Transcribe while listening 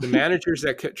The managers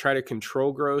that try to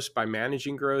control gross by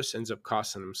managing gross ends up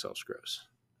costing themselves gross.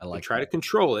 They try to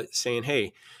control it, saying,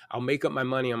 "Hey, I'll make up my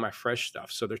money on my fresh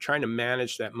stuff." So they're trying to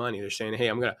manage that money. They're saying, "Hey,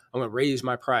 I'm gonna raise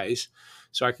my price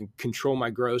so I can control my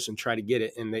gross and try to get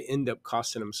it." And they end up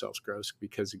costing themselves gross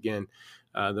because, again,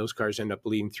 those cars end up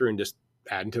bleeding through and just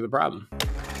adding to the problem.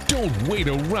 Don't wait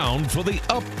around for the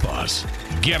Up Bus.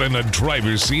 Get in the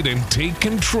driver's seat and take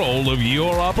control of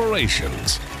your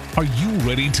operations. Are you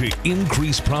ready to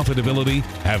increase profitability,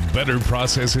 have better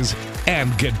processes,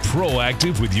 and get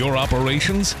proactive with your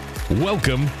operations?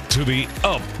 Welcome to the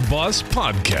Up Bus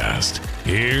Podcast.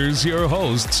 Here's your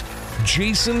hosts,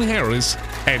 Jason Harris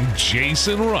and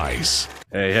Jason Rice.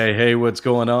 Hey, what's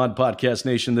going on, Podcast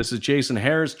Nation? This is Jason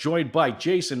Harris, joined by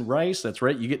Jason Rice. That's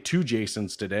right, you get two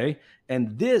Jasons today.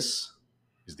 And this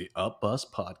is the Up Bus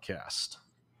Podcast.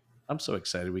 I'm so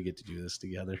excited we get to do this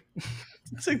together.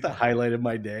 It's like the highlight of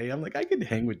my day. I'm like, I could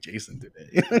hang with Jason today.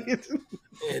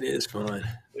 It is fun.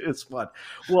 It's fun.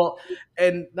 Well,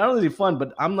 and not only fun,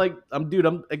 but I'm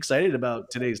excited about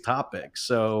today's topic.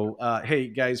 So, hey,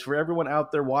 guys, for everyone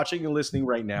out there watching and listening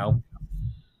right now,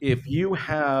 if you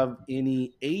have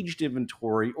any aged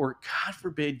inventory, or God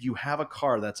forbid you have a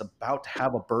car that's about to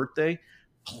have a birthday,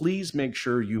 please make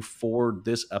sure you forward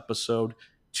this episode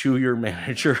to your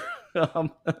manager.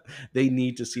 They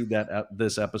need to see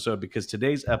this episode, because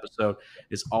today's episode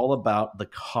is all about the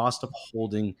cost of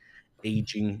holding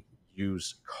aging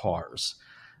used cars.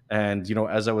 And, you know,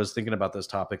 as I was thinking about this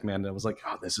topic, man, I was like,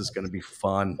 oh, this is going to be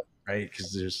fun, right?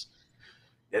 Because it's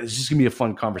just going to be a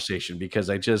fun conversation, because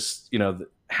I just, you know,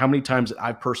 how many times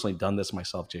I've personally done this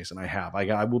myself, Jason,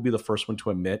 I will be the first one to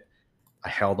admit I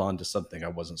held on to something I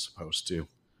wasn't supposed to,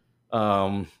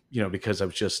 you know, because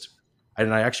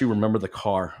I actually remember the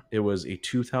car. It was a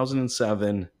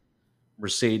 2007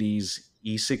 Mercedes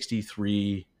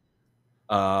E63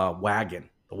 wagon,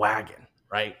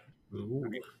 right? Ooh.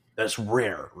 That's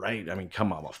rare, right? I mean,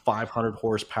 come on, a 500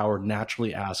 horsepower,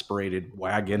 naturally aspirated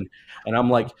wagon. And I'm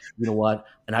like, you know what?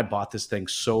 And I bought this thing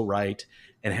so right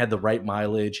and had the right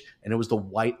mileage, and it was the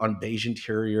white on beige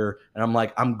interior. And I'm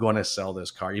like, I'm going to sell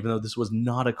this car, even though this was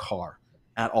not a car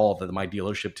at all that my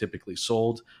dealership typically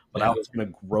sold. But I was going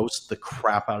to gross the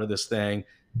crap out of this thing.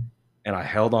 And I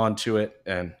held on to it.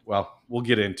 And, well, we'll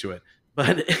get into it.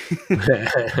 But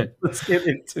let's get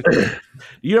into it.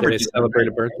 You never celebrate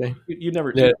a birthday? You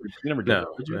never did.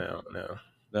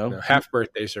 No. Half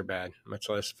birthdays are bad, much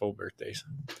less full birthdays.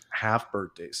 Half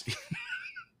birthdays.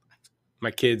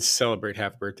 My kids celebrate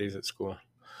half birthdays at school.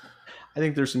 I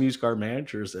think there's some used car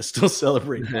managers that still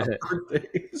celebrate half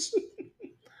birthdays.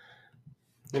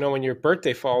 You know, when your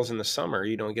birthday falls in the summer,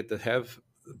 you don't get to have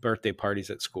birthday parties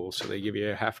at school, so they give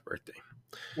you a half birthday.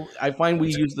 Well, I find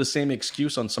we use the same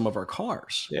excuse on some of our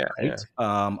cars. Yeah. Right?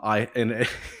 Yeah.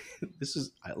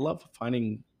 I love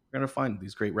finding. We're gonna find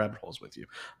these great rabbit holes with you,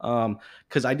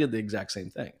 because I did the exact same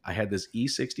thing. I had this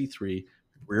E63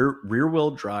 rear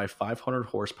wheel drive 500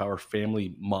 horsepower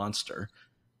family monster,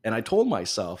 and I told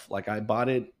myself, like, I bought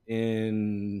it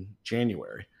in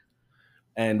January,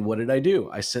 and what did I do?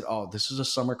 I said, "Oh, this is a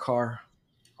summer car.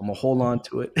 I'm gonna hold on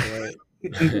to it." Right.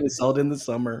 Sell it in the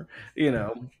summer, you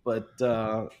know. But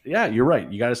yeah, you're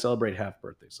right. You got to celebrate half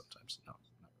birthdays sometimes. No,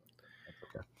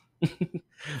 that's okay.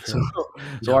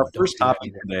 So our first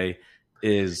topic today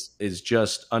is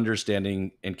just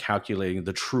understanding and calculating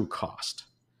the true cost.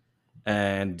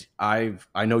 And I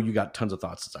know you got tons of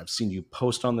thoughts. I've seen you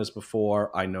post on this before.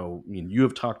 I mean, you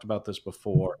have talked about this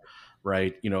before,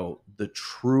 right? You know, the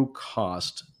true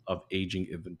cost of aging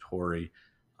inventory.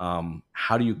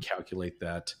 How do you calculate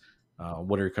that?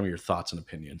 What are some of your thoughts and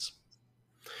opinions?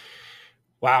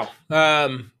 Wow.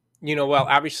 You know, well,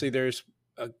 obviously there's,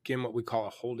 again, what we call a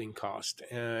holding cost.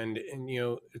 And you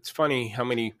know, it's funny how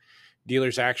many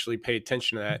dealers actually pay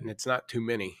attention to that, and it's not too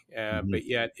many, but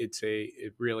yet it's a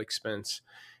real expense.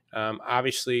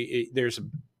 Obviously, there's a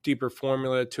deeper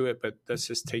formula to it, but let's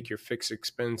just take your fixed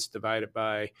expense, divide it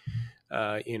by,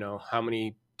 you know, how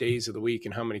many days of the week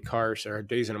and how many cars, or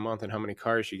days in a month and how many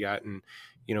cars you got, and,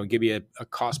 you know, give you a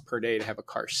cost per day to have a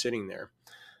car sitting there.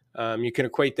 You can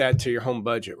equate that to your home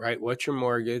budget, right? What's your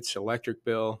mortgage, electric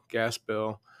bill, gas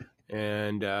bill,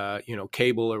 and, you know,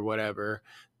 cable or whatever,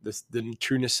 the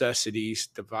true necessities,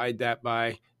 divide that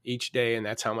by each day. And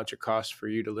that's how much it costs for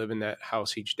you to live in that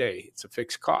house each day. It's a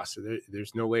fixed cost. So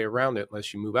there's no way around it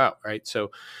unless you move out, right? So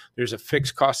there's a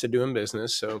fixed cost of doing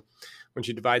business. So once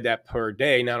you divide that per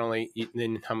day, not only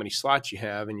then how many slots you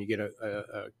have, and you get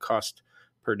a cost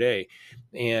per day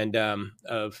and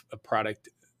of a product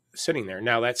sitting there.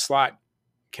 Now that slot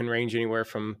can range anywhere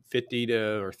from 50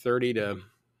 to or 30 to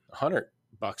 $100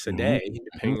 a day,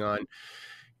 depending on,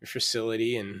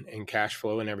 facility and cash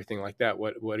flow and everything like that.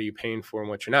 What are you paying for and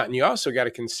what you're not? And you also got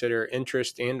to consider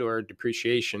interest and or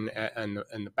depreciation in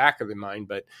the back of the mind,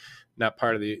 but not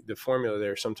part of the formula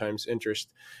there. Sometimes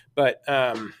interest, but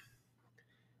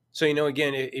so,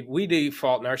 again, we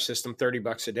default in our system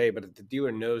 $30 a day, but if the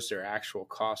dealer knows their actual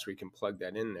cost, we can plug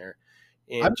that in there.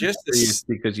 And I'm just curious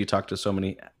because you talk to so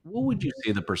many, what would you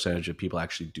say the percentage of people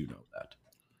actually do know that?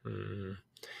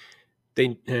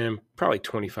 They probably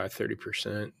 25,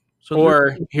 30%. So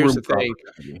or here's the thing,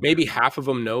 property. maybe half of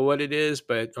them know what it is,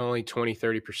 but only 20,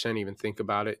 30% even think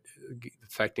about it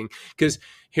affecting. Because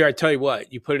here, I tell you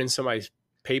what, you put it in somebody's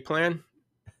pay plan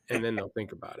and then they'll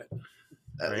think about it.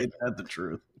 Right? Isn't that the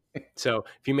truth? So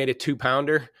if you made a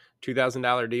 2-pounder,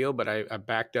 $2,000 deal, but I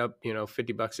backed up,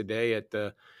 $50 a day at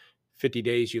the 50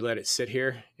 days you let it sit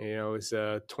here, it's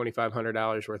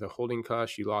 $2,500 worth of holding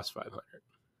costs. You lost 500.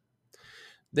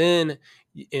 Then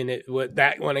with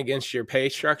that one against your pay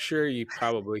structure, you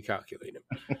probably calculate it.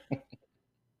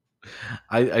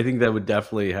 I think that would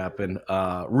definitely happen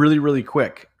really, really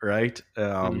quick, right?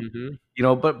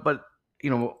 But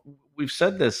we've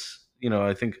said this,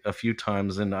 I think a few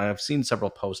times, and I've seen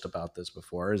several posts about this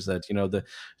before, is that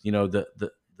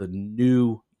the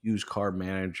new used car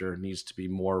manager needs to be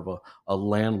more of a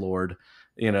landlord,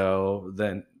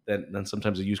 than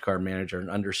sometimes a used car manager, and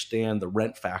understand the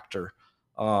rent factor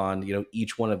on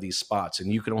each one of these spots.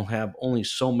 And you can have only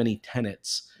so many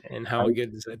tenants. And how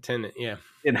good is that tenant? Yeah.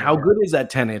 And how good is that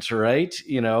tenant, right?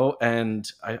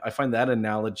 And I find that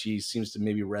analogy seems to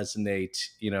maybe resonate,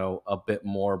 a bit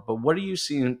more. But what are you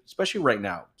seeing, especially right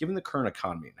now, given the current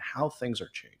economy and how things are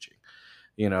changing?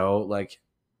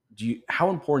 How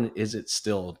important is it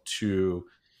still to,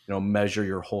 measure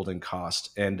your holding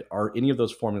cost? And are any of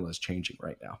those formulas changing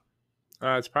right now?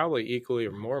 It's probably equally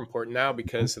or more important now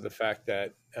because of the fact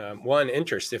that, one,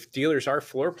 interest. If dealers are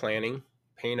floor planning,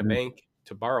 paying a bank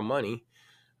to borrow money,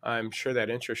 I'm sure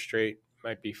that interest rate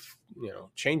might be,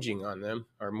 changing on them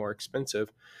or more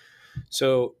expensive.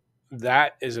 So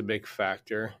that is a big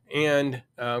factor. And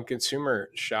consumer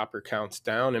shopper counts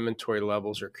down. Inventory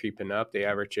levels are creeping up. The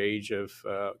average age of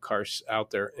cars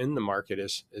out there in the market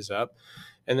is up.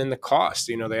 And then the cost,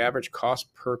 the average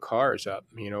cost per car is up.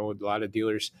 A lot of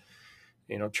dealers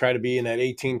try to be in that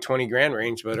 18, 20 grand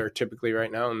range, but are typically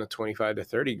right now in the 25 to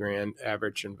 30 grand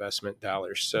average investment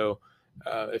dollars. So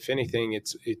if anything,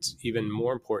 it's even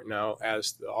more important now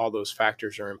as all those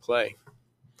factors are in play.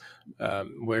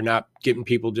 We're not getting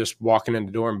people just walking in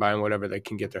the door and buying whatever they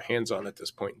can get their hands on at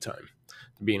this point in time.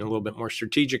 Being a little bit more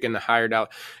strategic in the higher dollar.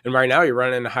 And right now you're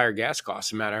running into higher gas costs.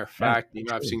 As a matter of fact,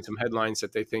 I've seen some headlines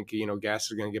that they think, gas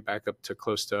is going to get back up to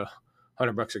close to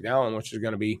 $100 a gallon, which is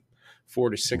going to be $4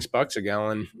 to $6 a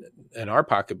gallon in our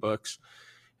pocketbooks.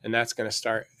 And that's going to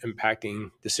start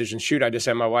impacting decisions. Shoot, I just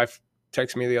had my wife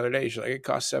text me the other day. She's like, it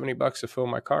costs $70 to fill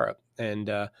my car up. And,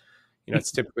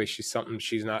 it's typically something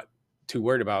she's not too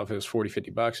worried about. If it was $40,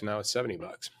 $50 and now it's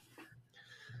 $70.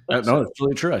 No, it's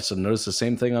really true. I noticed the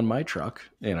same thing on my truck.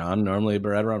 I'm normally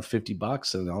right around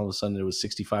 $50 and all of a sudden it was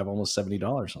 $65, almost $70.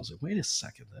 I was like, wait a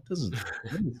second, that doesn't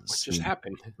what just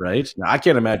happened? Right. Now, I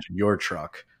can't imagine your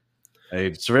truck.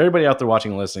 Hey, so for everybody out there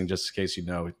watching and listening, just in case you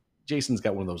know, Jason's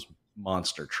got one of those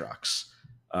monster trucks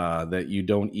that you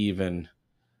don't even,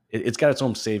 it's got its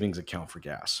own savings account for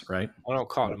gas, right? I don't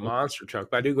call it a monster truck,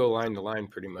 but I do go line to line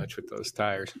pretty much with those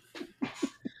tires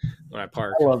when I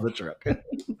park. I love the truck.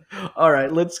 All right,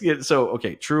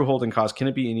 true holding cost. Can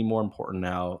it be any more important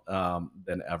now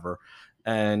than ever?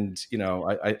 And,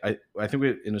 I think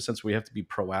in a sense, we have to be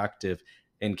proactive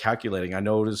in calculating. I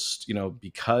noticed,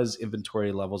 because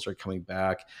inventory levels are coming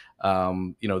back,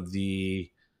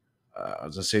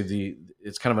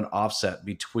 it's kind of an offset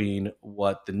between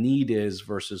what the need is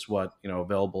versus what,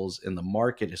 available is in the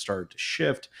market has started to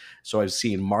shift. So I've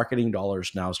seen marketing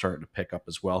dollars now starting to pick up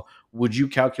as well. Would you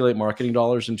calculate marketing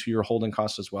dollars into your holding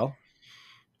costs as well?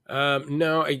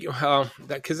 No,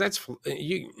 because that's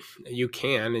you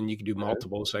can, and you can do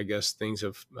multiples, I guess, things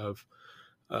of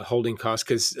holding costs.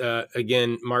 Because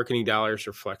again, marketing dollars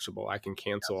are flexible. I can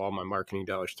cancel all my marketing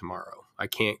dollars tomorrow. I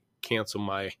can't cancel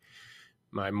my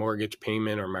mortgage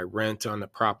payment or my rent on the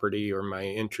property or my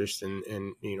interest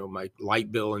in my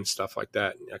light bill and stuff like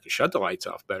that. I can shut the lights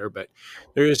off better, but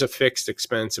there is a fixed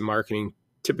expense, and marketing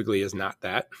typically is not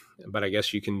that. But I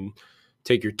guess you can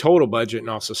take your total budget and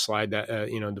also slide that,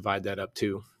 divide that up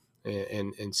too,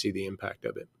 and see the impact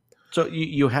of it. So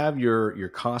you have your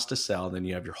cost to sell, then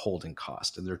you have your holding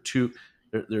cost, and they're two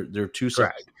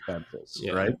separate expenses,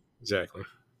 right? Exactly.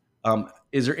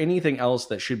 Is there anything else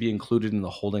that should be included in the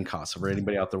holding costs for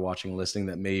anybody out there watching and listening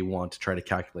that may want to try to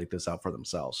calculate this out for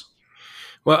themselves?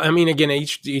 Well, I mean, again,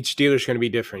 each dealer is going to be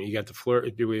different. You got the floor.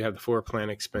 Do we have the floor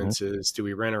plan expenses? Do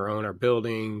we rent or own our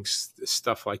buildings?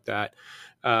 Stuff like that.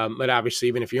 But obviously,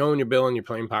 even if you own your building, you're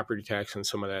paying property tax and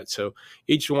some of that. So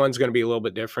each one's going to be a little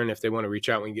bit different. If they want to reach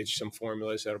out, we can get you some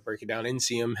formulas that'll break it down.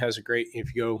 NCM has a great.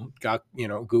 If you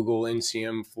Google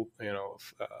NCM,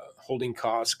 holding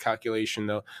cost calculation,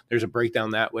 though, there's a breakdown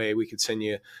that way. We could send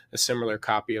you a similar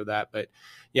copy of that, but.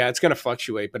 Yeah, it's going to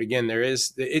fluctuate. But again,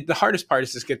 the hardest part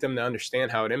is just get them to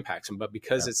understand how it impacts them. But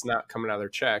because it's not coming out of their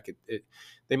check,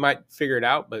 they might figure it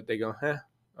out, but they go,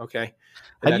 okay.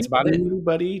 And Have you had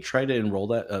anybody try to enroll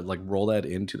that, roll that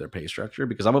into their pay structure?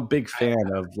 Because I'm a big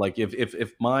fan of like,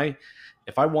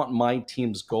 if I want my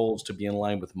team's goals to be in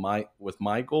line with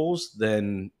my goals,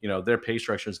 then their pay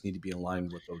structures need to be in line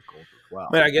with those goals as well.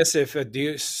 But I guess if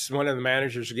one of the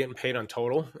managers are getting paid on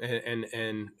total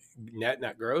and net,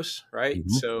 not gross, right?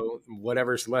 Mhm. So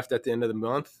whatever's left at the end of the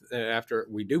month after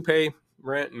we do pay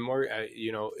rent and more,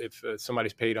 if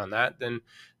somebody's paid on that, then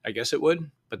I guess it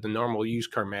would. But the normal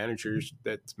used car managers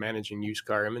that's managing used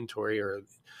car inventory, or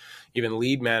even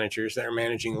lead managers that are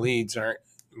managing leads, aren't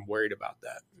worried about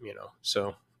that,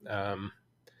 So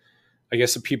I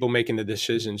guess the people making the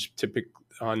decisions typically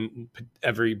on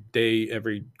every day,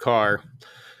 every car,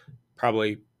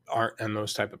 probably aren't in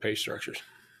those type of pay structures.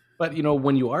 But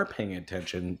when you are paying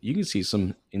attention, you can see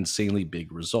some insanely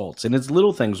big results, and it's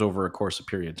little things over a course of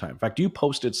period of time. In fact, you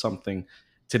posted something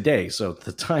today, so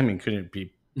the timing couldn't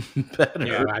be better.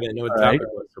 Yeah, I didn't know what the topic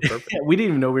was. So perfect. We didn't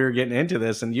even know we were getting into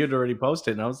this, and you'd already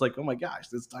posted, and I was like, "Oh my gosh,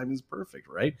 this timing is perfect!"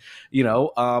 Right?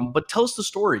 But tell us the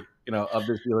story, of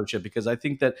this dealership, because I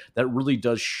think that really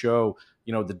does show,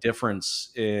 the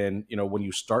difference in, when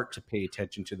you start to pay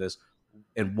attention to this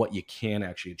and what you can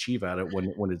actually achieve at it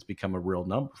when it's become a real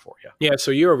number for you. Yeah.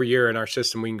 So year over year in our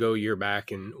system, we can go a year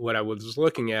back. And what I was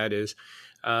looking at is,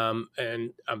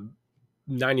 and I'm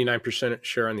 99%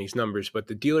 sure on these numbers, but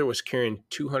the dealer was carrying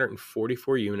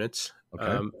 244 units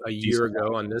a year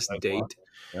ago on this date,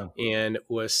 and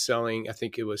was selling, I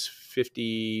think it was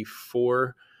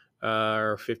 54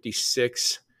 or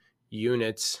 56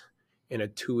 units in a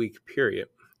 2-week period.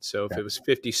 So if it was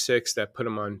 56, that put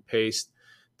them on pace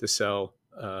to sell,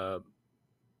 what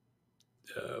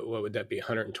would that be?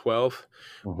 112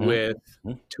 with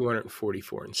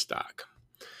 244 in stock.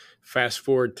 Fast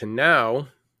forward to now,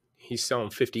 he's selling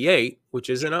 58, which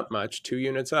isn't up much, 2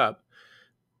 units up,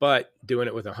 but doing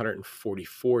it with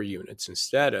 144 units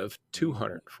instead of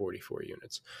 244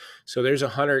 units. So there's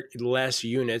 100 less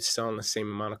units selling the same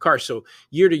amount of cars. So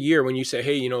year to year, when you say,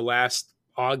 hey, last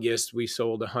August we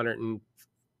sold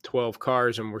 112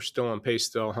 cars and we're still on pace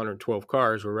to sell 112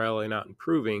 cars, we're really not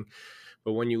improving.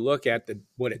 But when you look at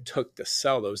what it took to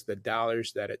sell those, the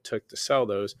dollars that it took to sell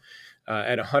those,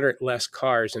 at 100 less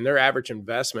cars, and their average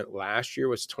investment last year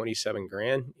was 27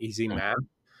 grand. Easy math.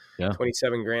 Yeah.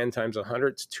 27 grand times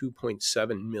 100 is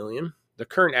 2.7 million. The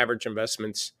current average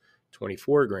investment's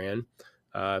 24 grand.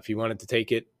 If you wanted to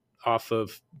take it off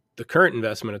of the current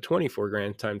investment of 24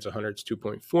 grand times 100 is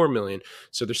 2.4 million.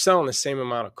 So they're selling the same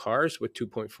amount of cars with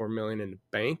 2.4 million in the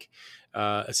bank,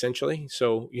 essentially.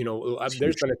 So,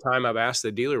 there's been a time I've asked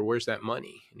the dealer, where's that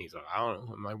money? And he's like, I don't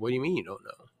know. I'm like, what do you mean you don't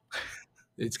know?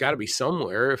 It's got to be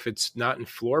somewhere. If it's not in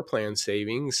floor plan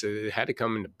savings, it had to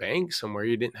come in the bank somewhere.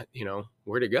 You didn't,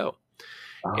 where to go.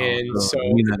 And so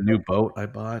you mean that new boat I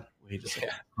bought? Wait a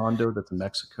second. Condo that's in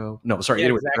Mexico. No, sorry.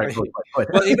 Anyway, exactly.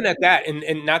 Well, even at that,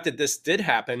 and not that this did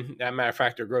happen. As a matter of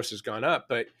fact, our gross has gone up.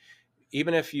 But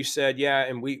even if you said,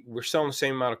 and we're selling the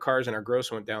same amount of cars and our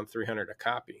gross went down 300 a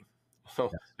copy.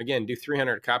 Well, again, do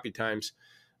 300 a copy times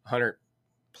 100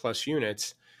 plus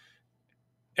units,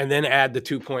 and then add the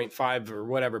 2.5 or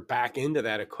whatever back into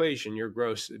that equation, your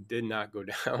gross did not go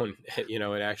down.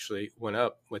 It actually went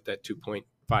up with that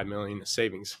 2.5 million of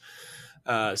savings.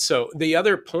 So the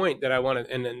other point that I want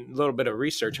to, and then a little bit of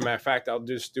research, as a matter of fact, I'll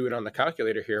just do it on the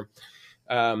calculator here.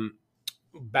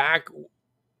 Back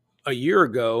a year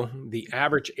ago, the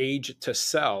average age to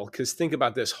sell, because think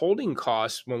about this, holding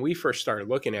costs, when we first started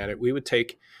looking at it, we would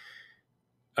take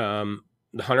the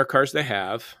 100 cars they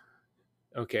have.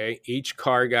 Okay, each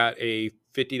car got a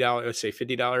 $50, let's say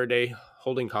 $50 a day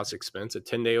holding cost expense. A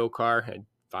 10-day-old car had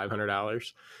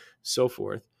 $500, so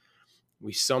forth.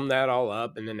 We summed that all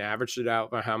up and then averaged it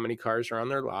out by how many cars are on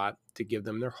their lot to give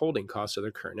them their holding costs of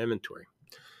their current inventory.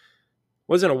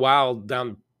 Wasn't a while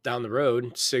down the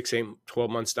road, 6, 8, 12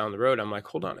 months down the road, I'm like,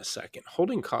 hold on a second.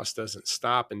 Holding cost doesn't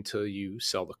stop until you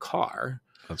sell the car.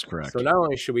 That's correct. So not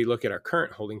only should we look at our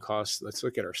current holding costs, let's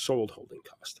look at our sold holding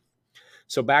cost.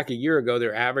 So back a year ago,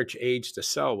 their average age to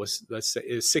sell was, let's say,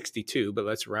 is 62, but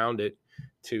let's round it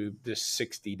to just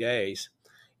 60 days.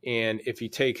 And if you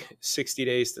take 60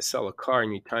 days to sell a car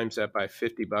and you times that by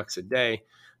 $50 a day,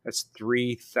 that's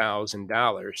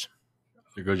 $3,000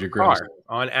 There goes per your gross. car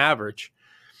on average.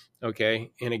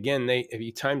 Okay. And again, if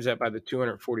you times that by the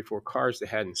 244 cars they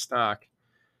had in stock,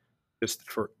 just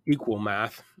for equal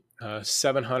math,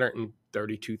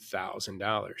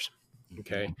 $732,000.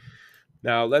 Okay.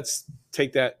 Now let's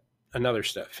take that another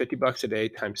step. $50 a day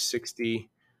times 60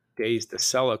 days to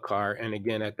sell a car. And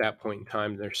again, at that point in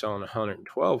time, they're selling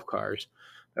 112 cars.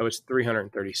 That was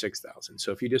 336,000.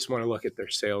 So if you just want to look at their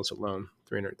sales alone,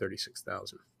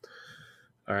 336,000.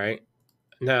 All right.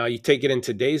 Now you take it in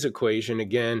today's equation.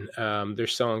 Again, they're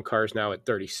selling cars now at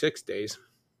 36 days.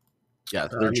 Yeah,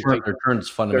 their turn's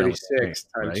fundamentally 36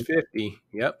 times right? 50.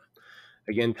 Yep.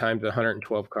 Again, times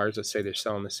 112 cars. Let's say they're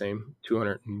selling the same,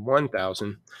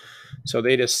 201,000. So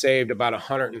they just saved about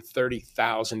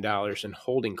 $130,000 in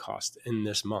holding costs in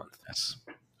this month. Yes.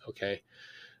 Okay.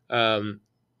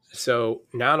 So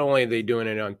not only are they doing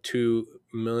it on 2.4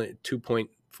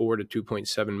 to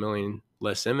 2.7 million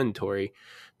less inventory,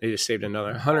 they just saved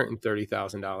another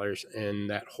 $130,000 in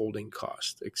that holding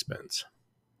cost expense.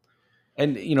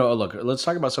 And look, let's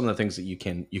talk about some of the things that you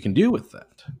can do with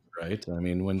that, right? I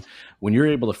mean, when you're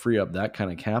able to free up that kind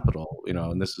of capital,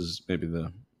 and this is maybe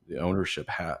the ownership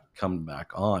hat coming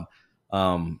back on,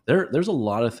 there's a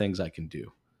lot of things I can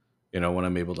do, when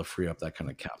I'm able to free up that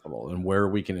kind of capital, and where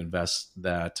we can invest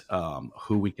that,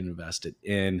 who we can invest it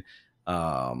in.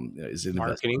 Is it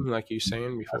marketing, like you were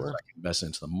saying before? I can invest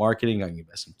into the marketing. I can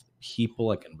invest into the people.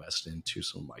 I can invest into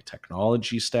some of my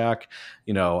technology stack.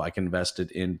 I can invest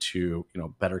it into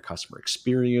better customer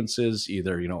experiences,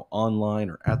 either online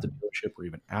or at the dealership, or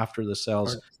even after the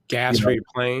sales. Or gas for your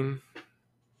plane.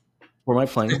 For my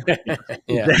plane.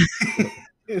 Yeah.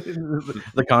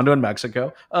 The condo in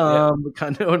Mexico. The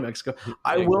condo in Mexico.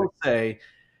 I will say,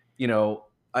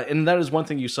 and that is one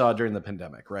thing you saw during the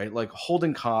pandemic, right? Like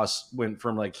holding costs went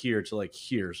from like here to like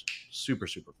here super,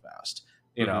 super fast.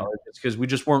 It's because we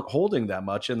just weren't holding that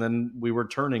much, and then we were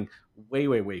turning way,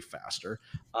 way, way faster.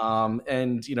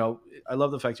 And I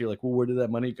love the fact that you're like, well, where did that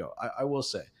money go? I will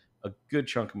say a good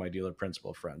chunk of my dealer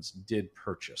principal friends did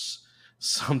purchase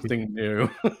something new.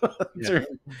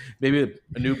 Maybe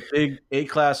a new big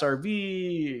A-class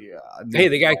RV. Hey,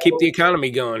 they got to keep the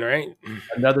economy going, right?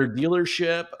 Another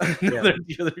dealership.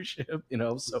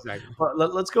 So exactly. But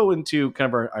let's go into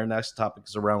kind of our next topic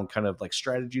is around kind of like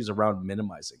strategies around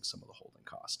minimizing some of the holding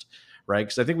cost, right?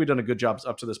 Because I think we've done a good job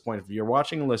up to this point. If you're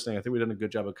watching and listening, I think we've done a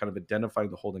good job of kind of identifying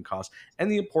the holding cost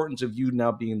and the importance of you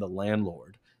now being the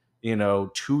landlord,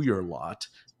 to your lot,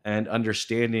 and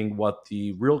understanding what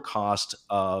the real cost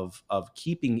of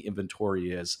keeping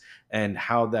inventory is, and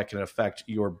how that can affect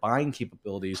your buying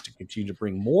capabilities to continue to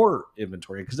bring more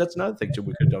inventory. Because that's another thing too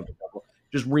we could have done,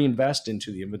 just reinvest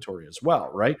into the inventory as well,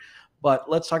 right? But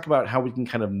let's talk about how we can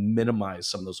kind of minimize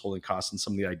some of those holding costs and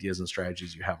some of the ideas and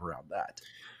strategies you have around that.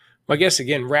 Well, I guess,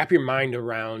 again, wrap your mind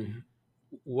around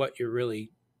what you're really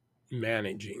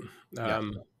managing.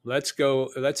 Let's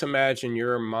imagine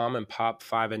you're a mom and pop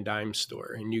 5 and dime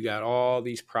store, and you got all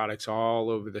these products all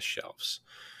over the shelves.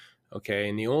 Okay.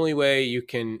 And the only way you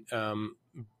can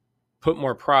put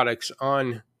more products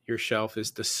on your shelf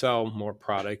is to sell more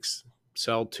products,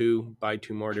 sell 2, buy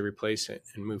 2 more to replace it,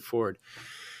 and move forward.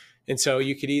 And so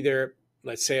you could either,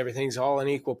 let's say everything's all an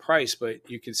equal price, but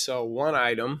you could sell 1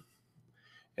 item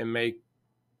and make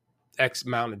X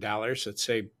amount of dollars, let's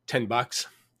say $10,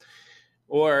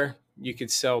 or you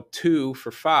could sell 2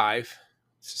 for $5.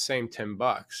 It's the same $10.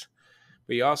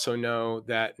 But you also know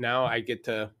that now I get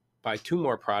to buy 2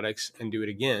 more products and do it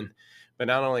again. But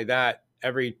not only that,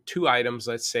 every 2 items,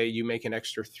 let's say you make an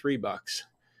extra $3.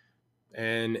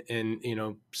 And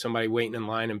somebody waiting in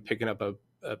line and picking up a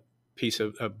piece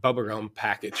of a bubblegum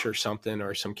package or something,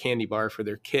 or some candy bar for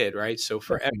their kid, right? So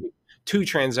for every 2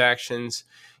 transactions,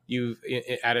 you've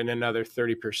added another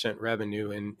 30% revenue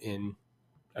in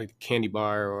a candy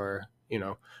bar or,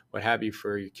 what have you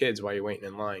for your kids while you're waiting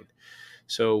in line.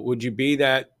 So would you be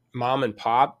that mom and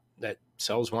pop that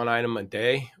sells 1 item a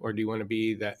day, or do you want to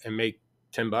be that and make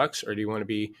 $10, or do you want to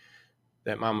be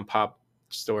that mom and pop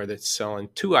store that's selling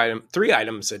 3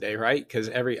 items a day, right? Because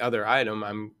every other item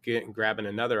I'm grabbing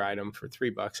another item for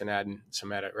 $3 and adding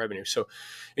some added revenue. So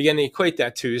again, they equate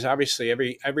that to is obviously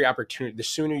every opportunity. The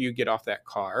sooner you get off that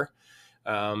car,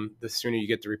 the sooner you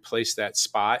get to replace that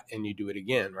spot and you do it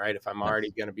again, right? If I'm already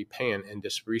going to be paying, and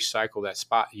just recycle that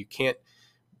spot, you can't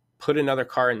put another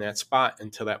car in that spot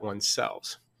until that one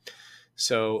sells.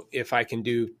 So if I can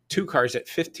do 2 cars at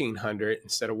 $1,500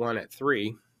 instead of 1 at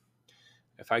 $3,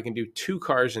 if I can do 2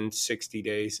 cars in 60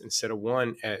 days instead of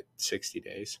 1 at 60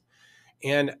 days,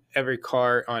 and every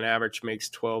car on average makes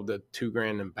 12 to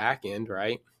 $2,000 in back end,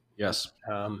 right? Yes.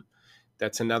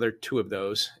 That's another 2 of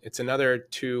those. It's another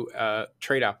 2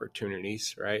 trade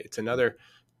opportunities, right? It's another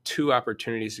 2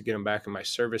 opportunities to get them back in my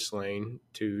service lane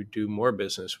to do more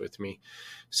business with me.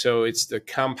 So it's the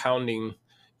compounding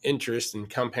interest and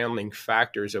compounding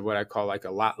factors of what I call like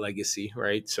a lot legacy,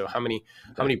 right? So how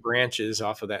many branches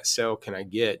off of that sale can I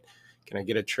get? Can I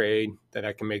get a trade that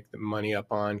I can make the money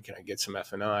up on? Can I get some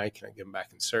F&I? Can I get them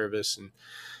back in service? And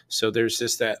so there's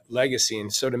just that legacy.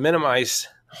 And so to minimize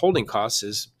holding costs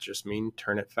is just mean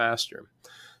turn it faster.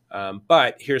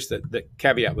 But here's the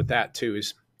caveat with that too,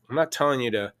 is I'm not telling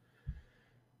you to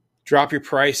drop your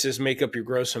prices, make up your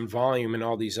gross and volume and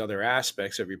all these other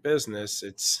aspects of your business.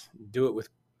 It's do it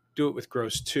with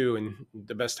gross too. And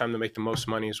the best time to make the most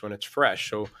money is when it's fresh.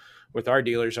 So with our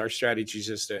dealers, our strategy is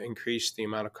just to increase the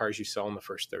amount of cars you sell in the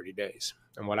first 30 days.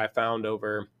 And what I found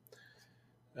over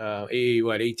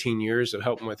 18 years of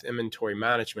helping with inventory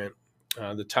management,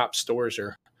 the top stores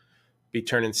are be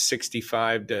turning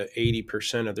 65 to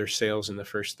 80% of their sales in the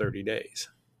first 30 days.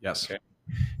 Yes. Okay.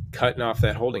 Cutting off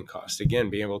that holding cost. Again,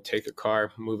 being able to take a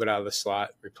car, move it out of the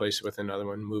slot, replace it with another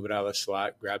one, move it out of the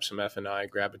slot, grab some F&I,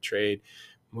 grab a trade,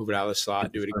 move it out of the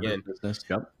slot, do it again. Business.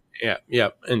 Yep. Yeah.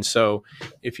 Yep. And so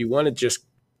if you want to just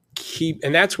keep,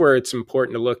 and that's where it's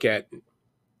important to look at,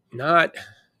 not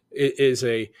it is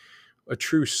a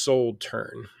true sold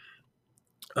turn.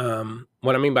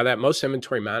 What I mean by that, most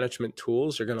inventory management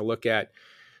tools are going to look at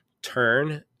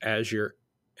turn as your,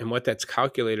 and what that's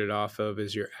calculated off of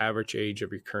is your average age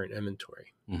of your current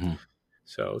inventory. Mm-hmm.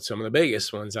 So some of the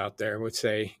biggest ones out there would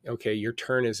say, okay, your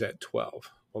turn is at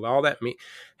 12. Well, all that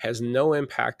has no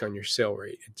impact on your sale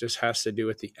rate. It just has to do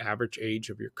with the average age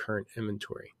of your current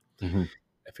inventory. Mm-hmm.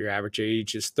 If your average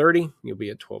age is 30, you'll be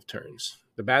at 12 turns.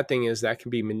 The bad thing is that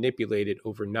can be manipulated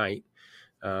overnight.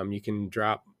 You can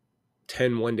drop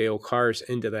 10 one-day-old cars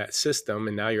into that system,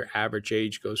 and now your average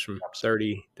age goes from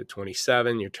 30 to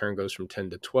 27. Your turn goes from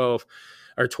 10 to 12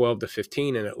 or 12 to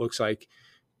 15, and it looks like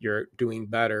you're doing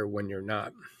better when you're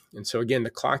not. And so, again, the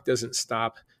clock doesn't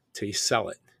stop till you sell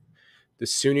it. The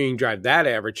sooner you can drive that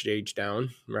average age down,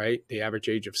 right, the average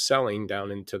age of selling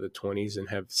down into the 20s and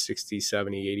have 60,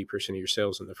 70, 80% of your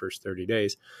sales in the first 30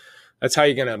 days, that's how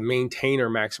you're going to maintain or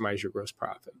maximize your gross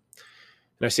profit.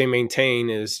 And I say maintain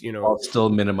is, while still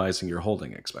minimizing your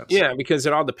holding expense. Yeah, because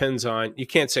it all depends on, you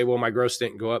can't say, well, my gross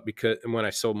didn't go up because when I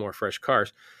sold more fresh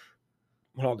cars.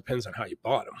 It all depends on how you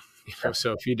bought them.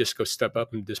 So if you just go step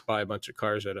up and just buy a bunch of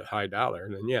cars at a high dollar,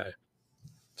 then yeah,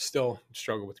 still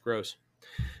struggle with gross.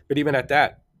 But even at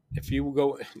that, if you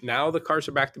go now, the cars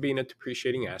are back to being a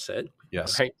depreciating asset.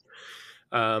 Yes. Right.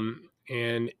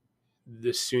 And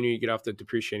the sooner you get off the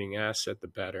depreciating asset, the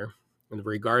better. And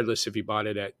regardless if you bought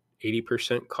it at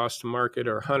 80% cost to market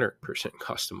or 100%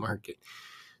 cost to market,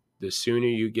 the sooner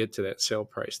you get to that sale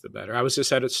price, the better. I was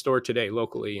just at a store today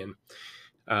locally, and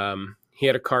he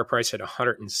had a car price at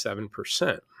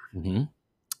 107%. Mm-hmm.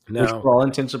 Now, which for all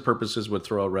intents and purposes would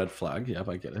throw a red flag. Yeah,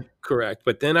 I get it. Correct.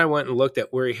 But then I went and looked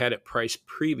at where he had it priced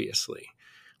previously,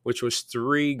 which was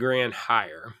 $3,000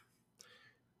 higher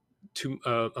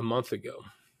a month ago.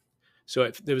 So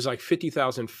it was like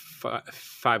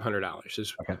 $50,500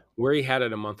 is where he had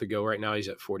it a month ago. Right now he's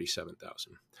at $47,000.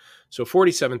 So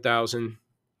 $47,000,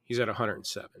 he's at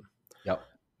 $107,000. Yep.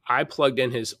 I plugged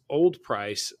in his old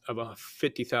price of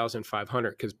 $50,500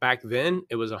 because back then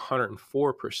it was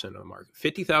 104% of the market.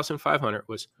 $50,500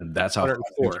 was, and that's how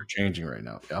things are changing right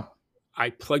now. Yeah.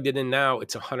 I plugged it in now.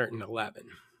 It's 111.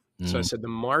 So I said the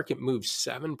market moved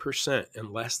 7%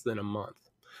 in less than a month.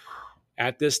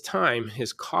 At this time,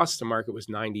 his cost to market was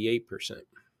 98%.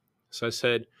 So I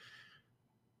said,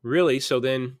 really? So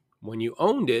then when you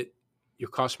owned it, your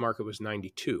cost market was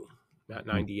 92, not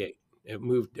 98. It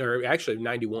moved, or actually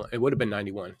 91. It would have been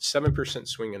 91, 7%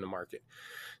 swing in the market.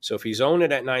 So if he's owned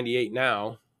it at 98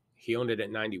 now, he owned it at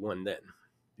 91 then.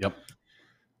 Yep.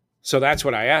 So that's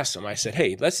what I asked him. I said,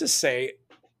 hey, let's just say,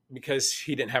 because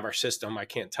he didn't have our system, I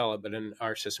can't tell it, but in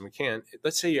our system we can.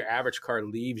 Let's say your average car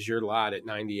leaves your lot at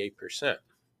 98%.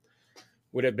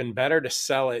 Would it have been better to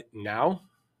sell it now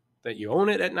that you own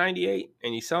it at 98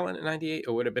 and you sell it at 98?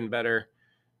 Or would it have been better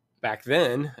back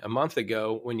then, a month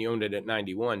ago, when you owned it at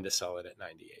 91 to sell it at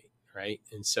 98, right?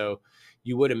 And so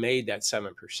you would have made that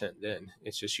 7% then.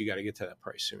 It's just you got to get to that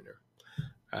price sooner.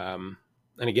 And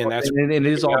again, that's it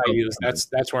is all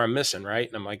that's where I'm missing, right?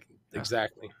 And I'm like,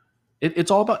 exactly.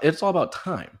 It's all about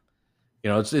time.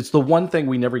 It's the one thing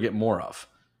we never get more of,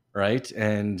 right?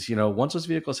 And once those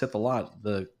vehicles hit the lot,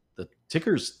 the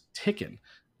ticker's ticking.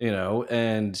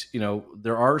 and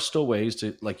there are still ways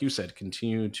to, like you said,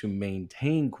 continue to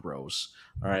maintain gross,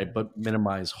 all right, but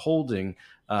minimize holding.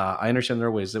 I understand there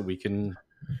are ways that we can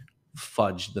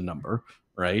fudge the number,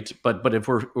 right? But if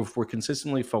we're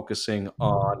consistently focusing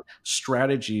on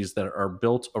strategies that are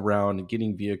built around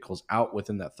getting vehicles out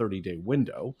within that 30-day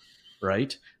window,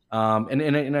 right?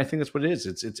 And I think that's what it is.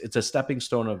 It's a stepping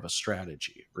stone of a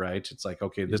strategy, right? It's like,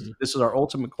 okay, this Mhm. this is our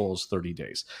ultimate goal is 30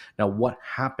 days. Now, what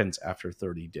happens after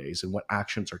 30 days and what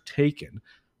actions are taken,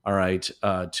 all right,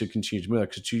 to continue to move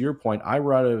that? Because to your point, I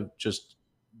rather have just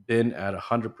been at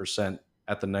 100%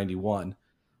 at the 91,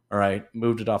 all right,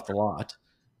 moved it off the lot,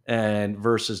 and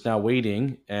versus now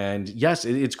waiting. And yes,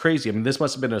 it's crazy. I mean, this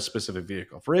must have been a specific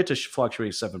vehicle for it to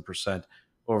fluctuate 7%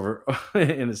 over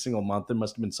in a single month. There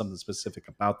must have been something specific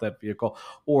about that vehicle,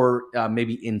 or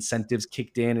maybe incentives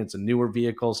kicked in. It's a newer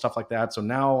vehicle, stuff like that. So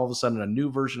now all of a sudden, a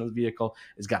new version of the vehicle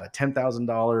has got a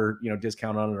 $10,000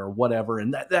 discount on it or whatever,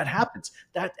 and that happens.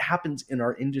 That happens in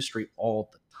our industry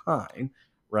all the time,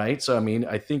 right? So I mean,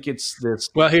 I think it's this.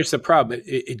 Well, here's the problem.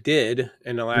 It did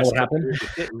in the last What couple of happened? years.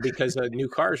 It didn't because new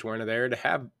cars weren't there to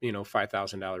have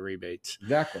 $5,000 rebates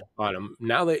Exactly. on them.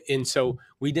 Now that and so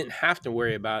we didn't have to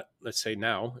worry about, let's say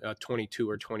now 22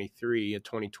 or 23,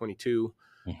 2022,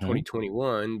 Mhm.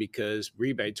 2021, because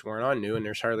rebates weren't on new and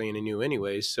there's hardly any new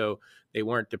anyways. So they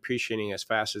weren't depreciating as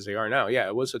fast as they are now. Yeah,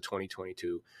 it was a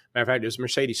 2022. Matter of fact, it was a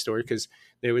Mercedes story because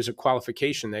there was a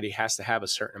qualification that he has to have a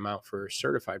certain amount for a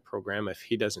certified program. If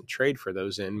he doesn't trade for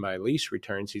those in by lease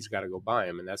returns, he's got to go buy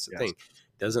them. And that's the Yes. thing.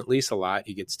 Doesn't lease a lot.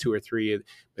 He gets 2 or 3,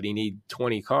 but he need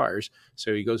 20 cars.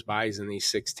 So he goes buys in these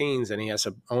 16s and he has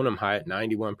to own them high at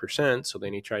 91%. So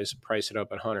then he tries to price it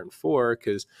up at 104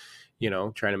 because,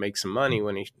 trying to make some money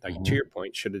when he, like to Mhm. your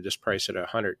point, should have just priced it at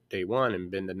 100 day one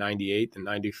and been to 98 and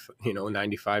 90,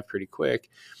 95 pretty quick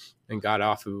and got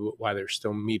off of why there's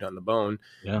still meat on the bone.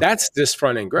 Yeah. That's this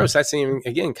front end gross. That's even,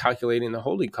 again, calculating the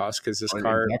holding cost because this Oh,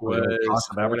 car exactly. The cost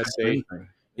was, of I want to advertising or say, anything.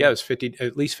 yeah, it was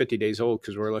at least 50 days old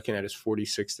because we're looking at his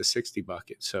 46 to 60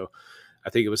 bucket. So I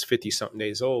think it was 50 something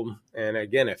days old. And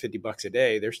again, at $50 a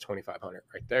day, there's 2,500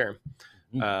 right there.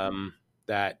 Mhm.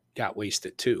 That got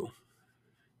wasted too.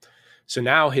 So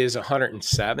now his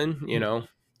 107,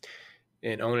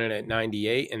 and owning at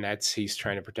 98, and he's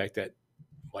trying to protect that,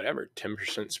 whatever,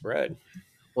 10% spread.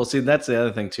 Well, see, that's the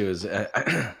other thing too is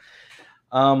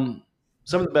some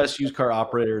of the best used car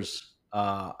operators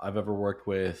I've ever worked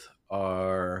with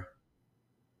are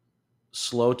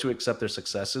slow to accept their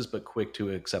successes, but quick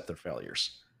to accept their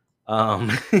failures. Do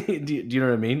you know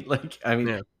what I mean? Like, I mean,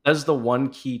 Yeah. that's the one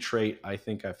key trait I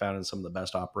think I found in some of the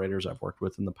best operators I've worked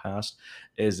with in the past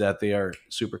is that they are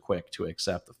super quick to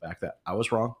accept the fact that I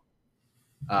was wrong.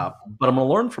 But I'm going to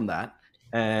learn from that.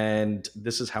 And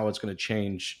this is how it's going to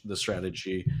change the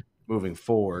strategy moving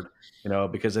forward,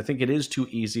 because I think it is too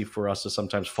easy for us to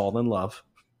sometimes fall in love.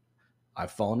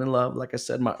 I've fallen in love, like I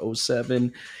said, my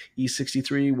 '07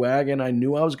 E63 wagon. I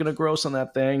knew I was going to gross on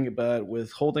that thing, but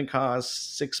with holding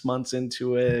costs 6 months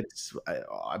into it,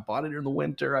 I bought it in the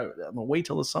winter. I'm going to wait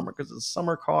till the summer because it's a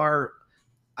summer car.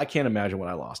 I can't imagine what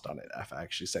I lost on it if I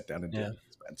actually sat down and did Yeah.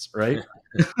 expense, right?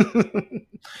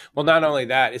 Well, not only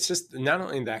that, it's just not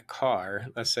only that car,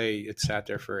 let's say it sat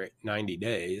there for 90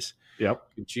 days, Yep.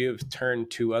 but you have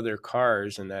turned 2 other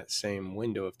cars in that same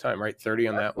window of time, right? 30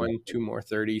 on that one, 2 more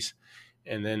 30s.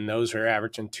 And then those are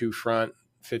averaging 2 front,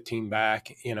 15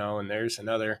 back, and there's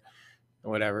another,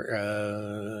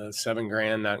 whatever,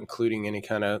 $7,000, not including any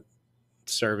kind of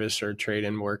service or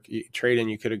trade-in work. Trade-in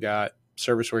you could have got,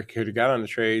 service work you could have got on the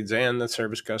trades and the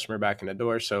service customer back in the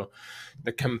door. So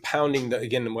the compounding,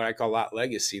 again, what I call lot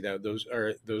legacy, though, those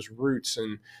are those roots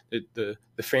and the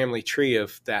family tree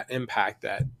of that impact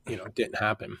that didn't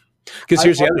happen. Because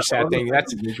here's the other sad thing: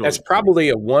 that's probably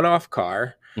a one-off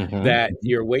car that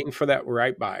you're waiting for that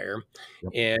right buyer,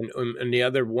 and the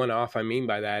other one-off I mean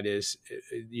by that is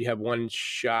you have one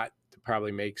shot to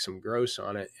probably make some gross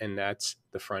on it, and that's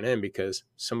the front end because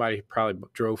somebody probably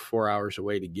drove 4 hours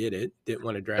away to get it, didn't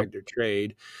want to drag their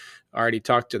trade, already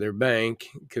talked to their bank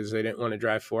because they didn't want to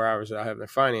drive 4 hours without having their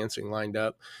financing lined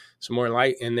up. So more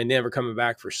light, and they never coming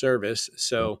back for service.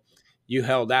 So you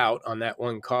held out on that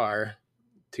one car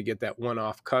to get that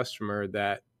one-off customer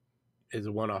that is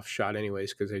a one-off shot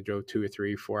anyways because they drove 2 or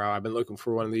 3, 4 hours. I've been looking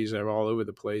for one of these that are all over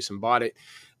the place and bought it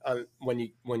when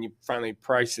you finally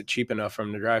priced it cheap enough for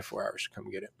them to drive 4 hours to come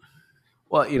get it.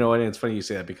 Well, and it's funny you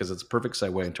say that because it's a perfect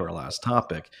segue into our last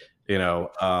topic.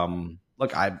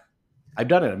 Look, I've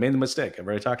done it. I made the mistake. I've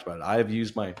already talked about it. I've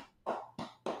used my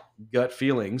gut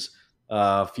feelings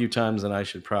a few times than I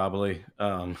should probably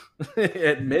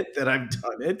admit that I've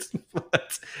done it.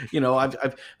 But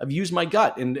I've used my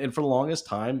gut, and for the longest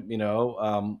time,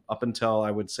 up until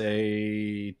I would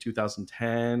say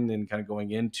 2010, and kind of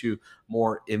going into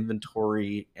more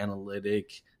inventory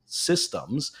analytic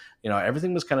systems,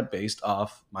 everything was kind of based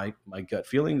off my gut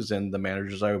feelings, and the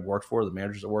managers I worked for, the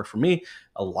managers that worked for me,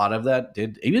 a lot of that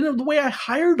did, even the way I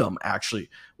hired them actually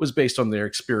was based on their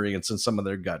experience and some of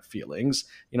their gut feelings.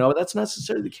 That's not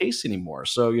necessarily the case anymore.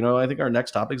 So, I think our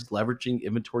next topic is leveraging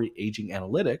inventory aging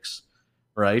analytics,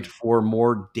 right, for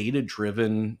more data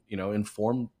driven,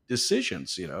 informed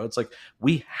decisions. It's like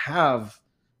we have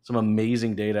some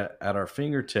amazing data at our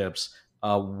fingertips.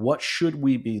 What should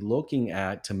we be looking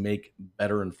at to make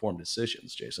better informed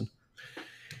decisions, Jason?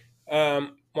 Well,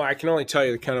 I can only tell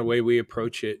you the kind of way we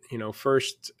approach it.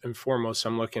 First and foremost,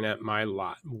 I'm looking at my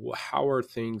lot. How are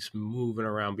things moving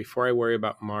around before I worry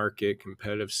about market,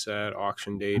 competitive set,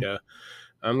 auction data?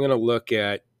 I'm going to look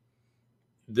at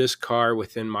this car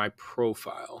within my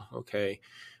profile. Okay.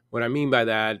 What I mean by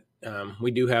that, we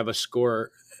do have a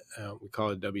score. We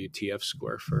call it WTF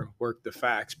score for work the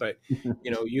facts, but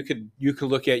you could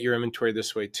look at your inventory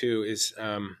this way too. Is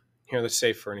here, let's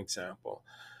say for an example,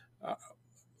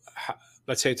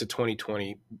 let's say it's a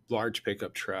 2020 large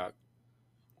pickup truck,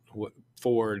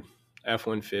 Ford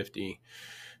F-150,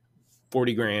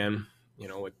 40 grand,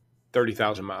 with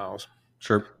 30,000 miles.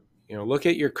 Sure. Look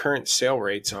at your current sale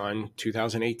rates on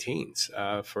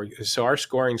 2018s. So our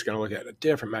scoring is going to look at a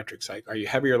different metrics. Like, are you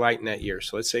heavy or light in that year?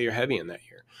 So let's say you're heavy in that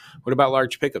year. What about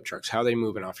large pickup trucks? How are they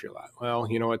moving off your lot? Well,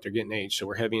 you know what? They're getting aged. So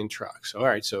we're heavy in trucks. All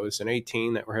right. So it's an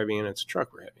 18 that we're heavy in. It's a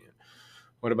truck we're heavy in.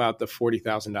 What about the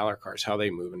 $40,000 cars? How are they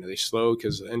moving? Are they slow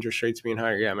because the interest rates being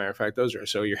higher? Yeah, matter of fact, those are.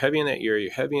 So you're heavy in that year.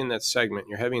 You're heavy in that segment.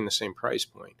 You're heavy in the same price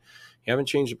point. You haven't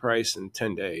changed the price in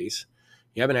 10 days.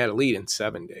 You haven't had a lead in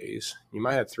 7 days. You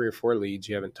might have 3 or 4 leads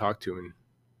you haven't talked to in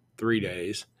 3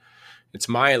 days. It's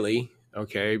miley,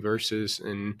 okay,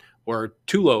 or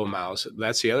too low miles.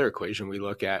 That's the other equation we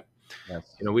look at. Yes.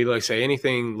 We say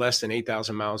anything less than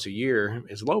 8,000 miles a year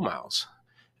is low miles.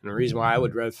 And the reason why I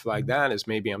would red flag that is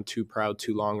maybe I'm too proud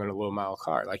too long on a low mile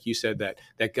car. Like you said,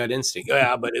 that gut instinct.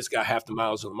 Yeah, but it's got half the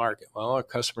miles of the market. Well, our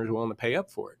customers are willing to pay up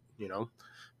for it.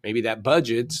 Maybe that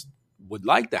budget's would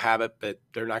like to have it, but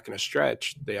they're not going to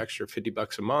stretch the extra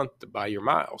 $50 a month to buy your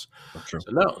miles. Sure.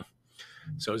 So no.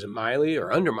 So is it miley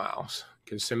or under miles?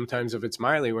 Because sometimes if it's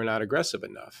miley, we're not aggressive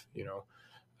enough.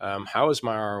 How is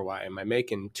my ROI? Am I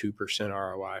making 2%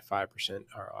 ROI, 5%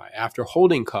 ROI after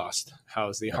holding cost? How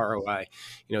is the ROI?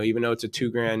 Even though it's a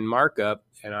 $2,000 markup,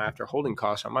 and after holding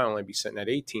cost, I might only be sitting at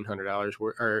 $1,800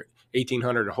 or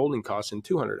 $1,800 holding cost and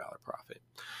 $200 profit.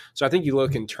 So I think you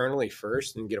look internally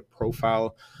first and get a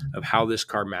profile of how this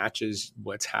car matches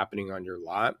what's happening on your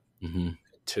lot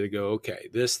to go, okay,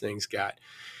 this thing's got.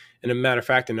 And a matter of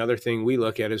fact, another thing we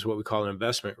look at is what we call an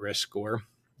investment risk score.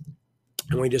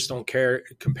 And we just don't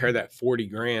compare that 40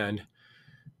 grand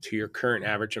to your current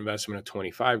average investment of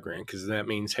 25 grand. Cause that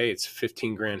means, hey, it's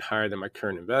 15 grand higher than my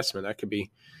current investment.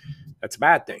 That's a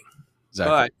bad thing.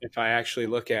 Exactly. But if I actually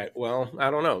look at, I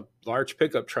don't know, large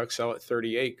pickup trucks sell at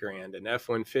 38 grand and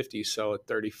F-150s sell at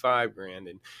 35 grand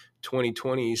and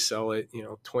 2020s sell at,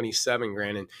 27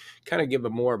 grand, and kind of give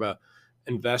more of a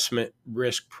investment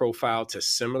risk profile to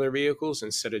similar vehicles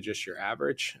instead of just your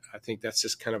average. I think that's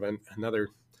just kind of another,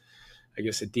 I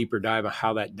guess, a deeper dive of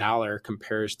how that dollar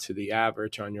compares to the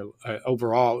average on your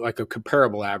overall, like a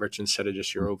comparable average instead of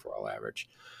just your overall average.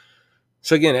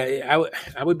 So again,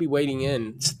 I would be weighting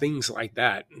in things like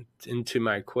that into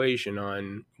my equation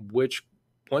on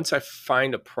once I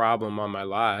find a problem on my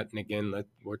lot, and again,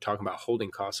 we're talking about holding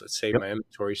costs. Let's say my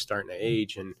inventory is starting to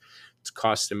age and it's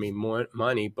costing me more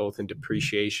money, both in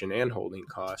depreciation and holding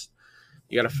cost.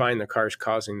 You got to find the cars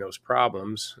causing those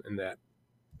problems in that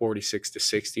 46 to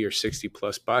 60 or 60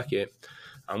 plus bucket.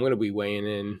 I'm going to be weighing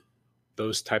in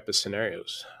those type of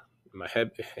scenarios. Am I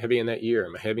heavy in that year?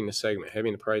 Am I heavy in the segment? Heavy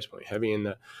in the price point? Heavy in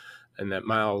that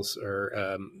miles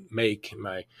or make?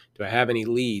 Do I have any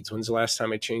leads? When's the last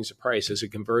time I changed the price? Is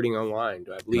it converting online?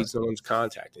 Do I have leads no one's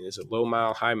contacting? Is it low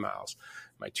mile, high miles?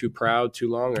 Am I too proud, too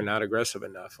long, or not aggressive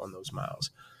enough on those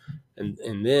miles?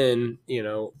 And then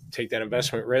take that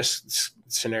investment risk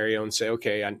scenario and say,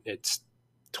 okay, it's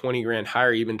 20 grand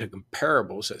higher even to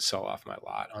comparables that sell off my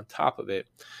lot. On top of it,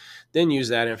 then use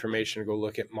that information to go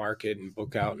look at market and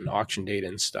book out and auction data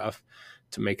and stuff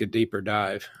to make a deeper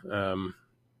dive.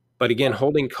 But again,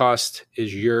 holding cost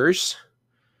is yours.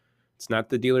 It's not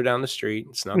the dealer down the street.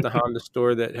 It's not the Honda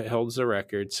store that holds the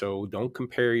record. So don't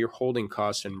compare your holding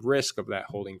cost and risk of that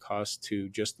holding cost to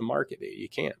just the market data. You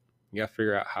can't. You got to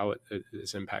figure out how it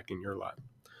is impacting your lot.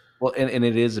 Well, and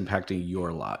it is impacting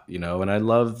your lot, and I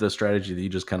love the strategy that you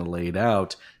just kind of laid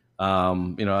out.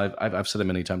 I've said it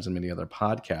many times in many other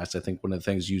podcasts. I think one of the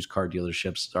things used car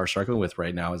dealerships are struggling with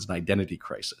right now is an identity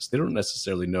crisis. They don't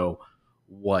necessarily know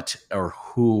what or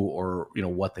who or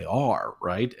what they are,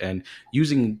 right? And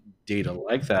using data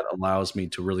like that allows me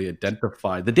to really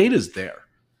identify the data is there.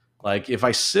 Like if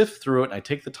I sift through it and I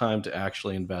take the time to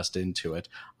actually invest into it,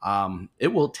 it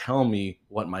will tell me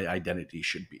what my identity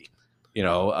should be.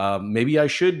 Maybe I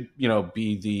should,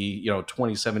 be the,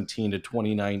 2017 to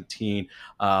 2019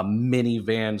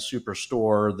 minivan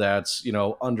superstore that's,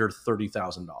 under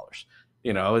 $30,000.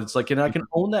 It's like, and I can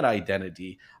own that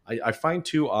identity. I find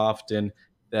too often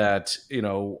that,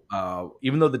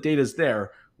 even though the data is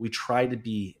there, we try to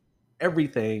be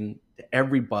everything to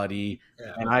everybody,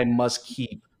 Yeah. and I must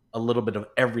keep a little bit of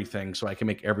everything so I can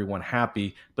make everyone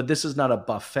happy. But this is not a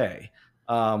buffet.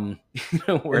 And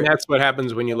that's what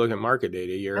happens when you look at market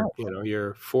data.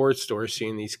 Your Ford store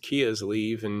seeing these Kias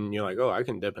leave, and you're like, oh, I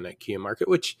can dip in that Kia market,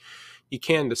 which you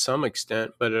can to some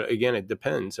extent, but again, it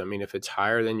depends. I mean, if it's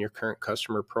higher than your current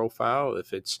customer profile,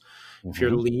 if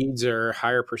your leads are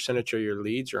higher percentage of your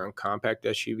leads are on compact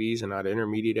SUVs and not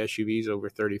intermediate SUVs over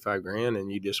 35 grand, and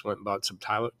you just went and bought some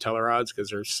Tellurides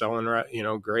because they're selling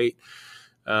great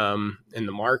in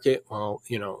the market, well,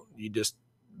 you just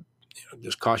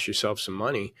cost yourself some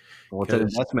money. Well, it's an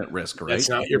investment risk, right? It's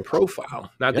not your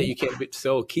profile. Not that you can't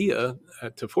sell a Kia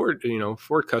to Ford.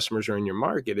 Ford customers are in your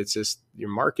market. It's just your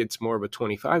market's more of a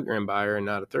 25 grand buyer and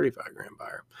not a 35 grand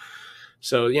buyer.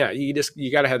 So yeah, you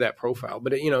got to have that profile.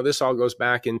 But this all goes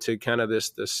back into kind of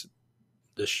this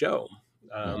show.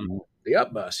 The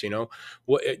up bus,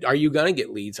 what are you going to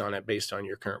get leads on it based on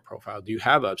your current profile? Do you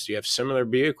have ups? Do you have similar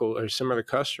vehicle or similar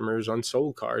customers on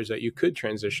sold cars that you could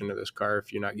transition to this car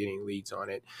if you're not getting leads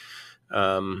on it?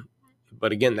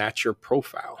 But again, that's your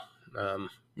profile.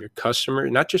 Your customer,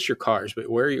 not just your cars,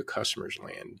 but where your customers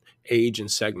land, age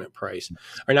and segment price,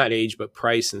 or not age, but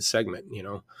price and segment.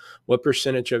 What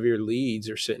percentage of your leads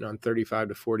are sitting on 35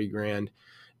 to 40 grand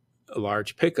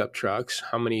large pickup trucks?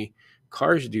 How many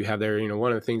cars do you have there?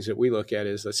 One of the things that we look at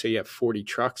is, let's say you have 40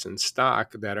 trucks in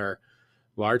stock that are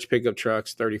large pickup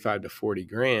trucks, 35 to 40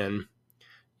 grand.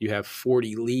 You have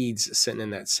 40 leads sitting in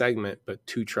that segment, but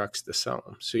 2 trucks to sell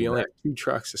them. So you only have 2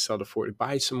 trucks to sell to 40.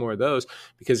 Buy some more of those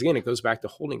because, again, it goes back to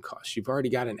holding costs. You've already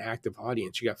got an active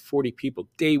audience. You got 40 people.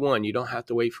 Day one, you don't have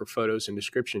to wait for photos and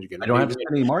descriptions. I don't have to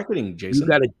spend any marketing, Jason. You've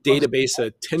got a database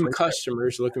of 10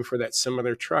 customers looking for that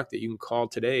similar truck that you can call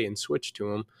today and switch to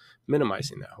them,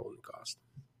 minimizing that holding cost.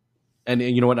 And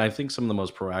you know what? I think some of the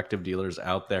most proactive dealers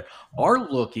out there are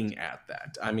looking at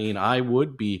that. I mean, I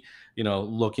would be,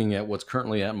 looking at what's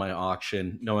currently at my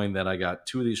auction, knowing that I got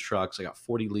 2 of these trucks, I got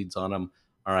 40 leads on them.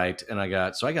 All right. And I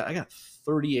got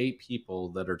 38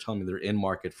 people that are telling me they're in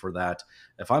market for that.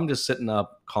 If I'm just sitting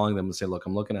up calling them and say, look,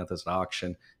 I'm looking at this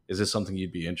auction. Is this something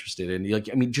you'd be interested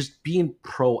in? Just being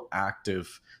proactive,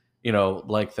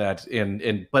 like that.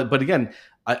 But again,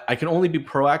 I can only be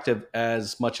proactive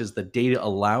as much as the data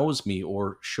allows me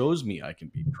or shows me I can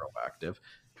be proactive,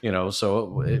 so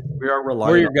we are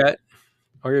relying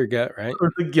or your gut, right?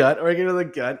 Or the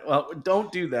gut. Well,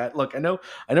 don't do that. Look, I know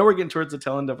we're getting towards the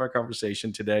tail end of our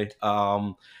conversation today.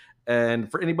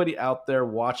 And for anybody out there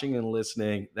watching and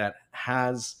listening that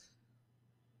has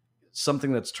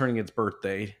something that's turning its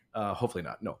birthday, hopefully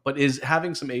not, no, but is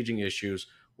having some aging issues,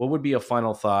 what would be a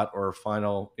final thought or a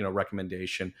final,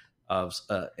 recommendation of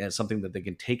something that they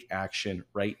can take action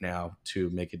right now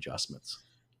to make adjustments?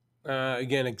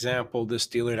 Again, example, this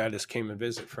dealer that I just came and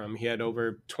visit from, he had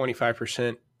over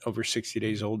 25% over 60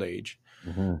 days old age.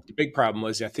 Mm-hmm. The big problem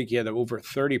was I think he had over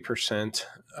 30%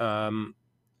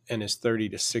 in his 30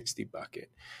 to 60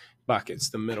 buckets,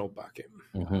 the middle bucket.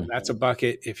 Mm-hmm. That's a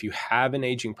bucket. If you have an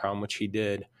aging problem, which he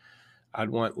did, I'd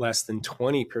want less than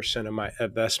 20% of my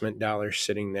investment dollars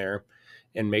sitting there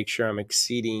and make sure I'm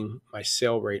exceeding my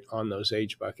sale rate on those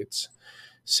age buckets.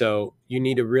 So you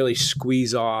need to really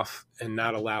squeeze off and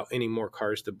not allow any more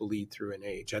cars to bleed through an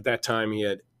age. At that time, he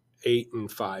had 8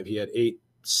 and 5. He had 8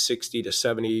 60 to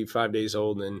 75 days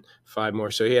old and 5 more.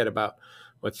 So he had about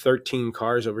 13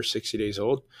 cars over 60 days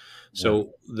old.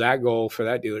 So that goal for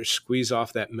that dealer is squeeze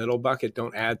off that middle bucket.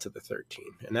 Don't add to the 13.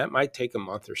 And that might take a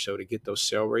month or so to get those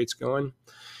sale rates going.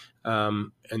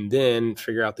 And then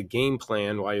figure out the game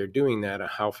plan while you're doing that,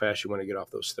 how fast you want to get off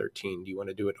those 13. Do you want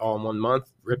to do it all in 1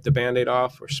 month, rip the Band-Aid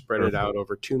off, or spread it out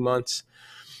over 2 months?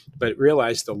 But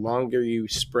realize the longer you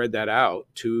spread that out,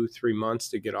 2-3 months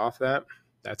to get off that,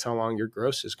 that's how long your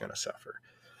gross is going to suffer.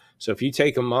 So if you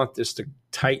take a month just to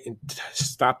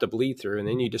stop the bleed through, and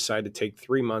then you decide to take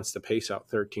 3 months to pace out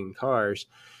 13 cars,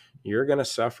 you're going to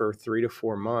suffer 3 to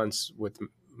 4 months with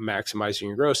maximizing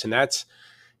your gross. And that's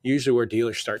usually where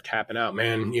dealers start tapping out.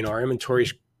 Man, you know, our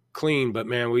inventory's clean, but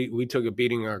man, we took a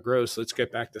beating on our gross. Let's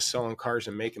get back to selling cars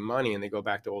and making money. And they go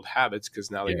back to old habits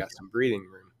because now they got some breathing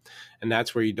room. And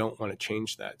that's where you don't want to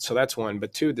change that. So that's one.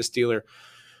 But two, this dealer,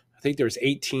 I think there was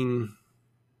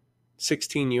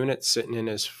 16 units sitting in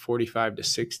his 45 to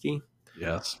 60.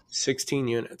 Yes. 16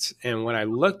 units. And when I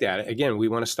looked at it, again, we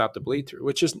want to stop the bleed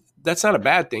through, that's not a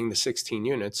bad thing, the 16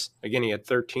 units. Again, he had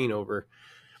 13 over.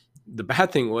 The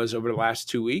bad thing was over the last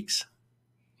 2 weeks,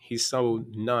 he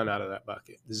sold none out of that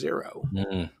bucket, 0.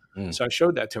 Mm-hmm. So I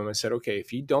showed that to him. I said, okay,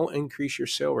 if you don't increase your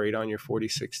sale rate on your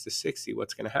 46 to 60,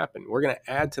 what's going to happen? We're going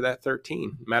to add to that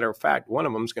 13. Matter of fact, one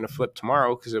of them is going to flip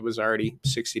tomorrow because it was already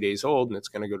 60 days old and it's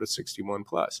going to go to 61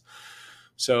 plus.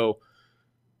 So,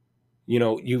 you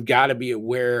know, you've got to be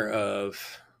aware of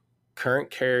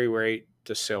current carry rate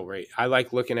to sale rate. I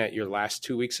like looking at your last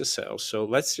 2 weeks of sales. So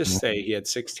let's just say he had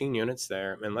 16 units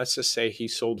there, and let's just say he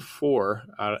sold 4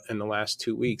 in the last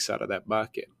 2 weeks out of that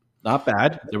bucket. Not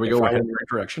bad. There we go. We're heading in the right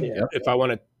direction. Yeah. If I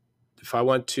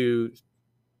want to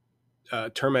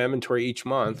turn my inventory each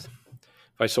month,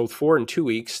 if I sold 4 in 2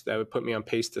 weeks, that would put me on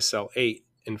pace to sell 8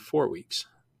 in 4 weeks.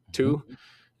 4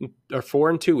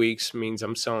 in 2 weeks means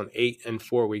I'm selling 8 in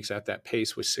 4 weeks at that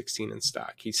pace with 16 in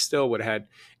stock. He still would have had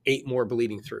 8 more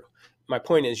bleeding through. My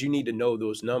point is you need to know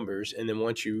those numbers. And then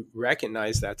once you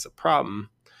recognize that's a problem,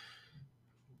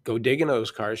 go dig into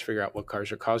those cars, figure out what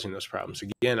cars are causing those problems.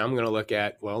 Again, I'm going to look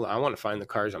at, well, I want to find the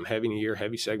cars I'm heavy in a year,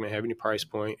 heavy segment, heavy in price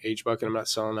point, age bucket I'm not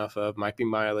selling enough of, might be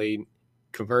my lead,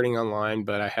 converting online,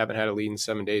 but I haven't had a lead in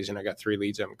 7 days and I got 3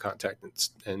 leads I haven't contacted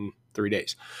in 3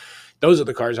 days. Those are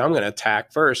the cars I'm going to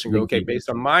attack first and go, okay, based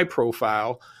on my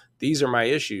profile, these are my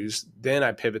issues. Then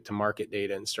I pivot to market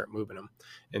data and start moving them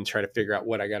and try to figure out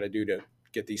what I got to do to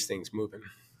get these things moving.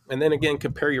 And then again,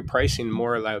 compare your pricing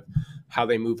more like how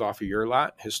they move off of your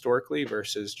lot historically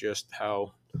versus just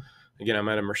how, again, I'm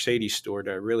at a Mercedes store. Do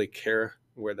I really care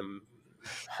where the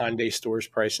Hyundai store's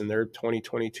pricing their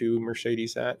 2022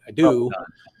 Mercedes at? I do,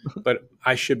 but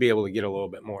I should be able to get a little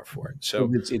bit more for it. So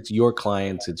it's your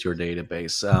clients, it's your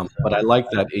database. But I like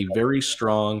that, a very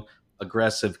strong,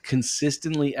 aggressive,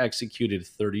 consistently executed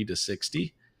 30 to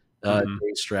 60 day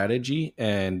strategy,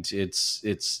 and it's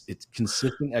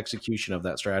consistent execution of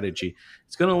that strategy.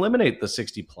 It's going to eliminate the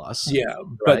 60 plus. Yeah, right?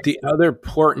 But the other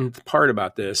important part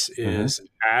about this is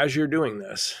as you're doing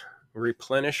this,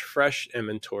 replenish fresh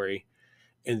inventory,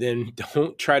 and then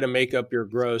don't try to make up your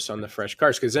gross on the fresh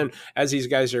cars. Because then as these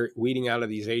guys are weeding out of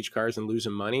these aged cars and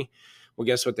losing money, well,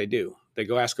 guess what they do? They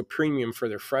go ask a premium for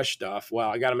their fresh stuff. Well,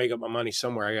 I got to make up my money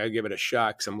somewhere. I got to give it a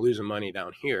shot because I'm losing money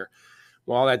down here.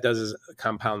 Well, all that does is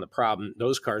compound the problem.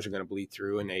 Those cars are going to bleed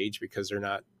through in age because they're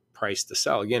not priced to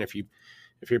sell. Again, if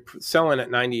you're selling at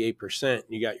 98%,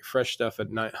 you got your fresh stuff at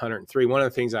 103. One of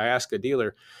the things I ask a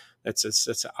dealer that's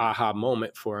an aha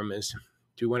moment for him is,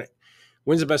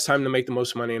 when's the best time to make the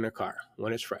most money in a car?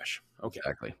 When it's fresh. Okay.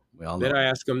 Exactly. We all know. Then I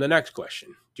ask them the next question.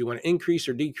 Do you want to increase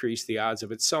or decrease the odds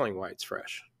of it selling while it's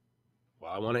fresh?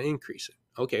 Well, I want to increase it.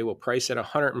 Okay, well, price at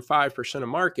 105% of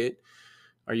market.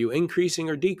 Are you increasing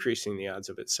or decreasing the odds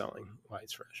of it selling while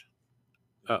it's fresh?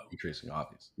 Oh, decreasing,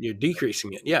 obviously. You're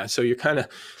decreasing it. Yeah. So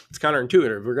it's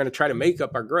counterintuitive. We're going to try to make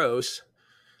up our gross.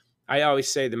 I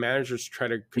always say the managers try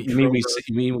to control. You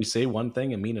mean we say one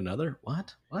thing and mean another?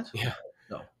 What? Yeah.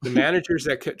 No. The managers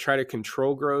that try to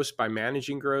control gross by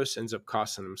managing gross ends up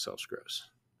costing themselves gross.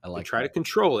 They try to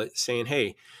control it, saying,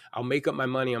 "Hey, I'll make up my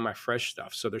money on my fresh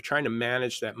stuff." So they're trying to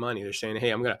manage that money. They're saying, "Hey,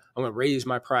 I'm gonna raise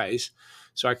my price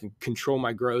so I can control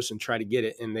my gross and try to get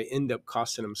it." And they end up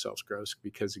costing themselves gross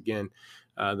because, again,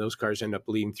 those cars end up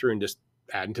bleeding through and just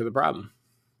adding to the problem.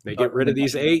 They get rid of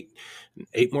these 8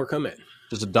 more come in.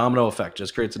 Just a domino effect.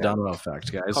 Just creates a domino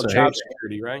effect, guys. So job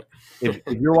security, right? if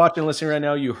you're watching and listening right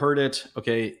now, you heard it.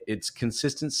 Okay, it's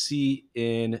consistency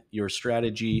in your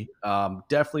strategy.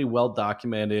 Definitely well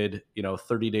documented.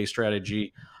 30-day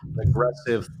strategy,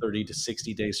 aggressive 30 to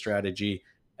 60-day strategy,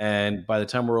 and by the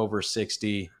time we're over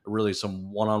 60, really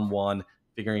some one-on-one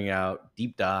figuring out,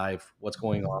 deep dive, what's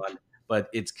going on. But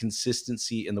it's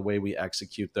consistency in the way we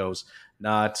execute those,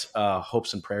 not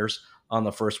hopes and prayers on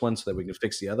the first one so that we can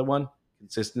fix the other one.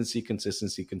 Consistency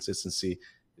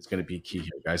is going to be key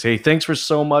here, guys. Hey, thanks for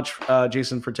so much,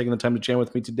 Jason, for taking the time to chat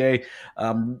with me today.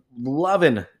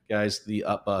 Loving, guys, the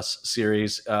Up Bus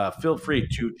series. Feel free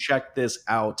to check this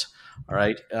out. All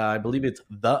right. I believe it's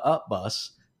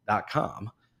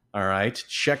theupbus.com. All right.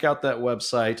 Check out that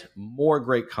website. More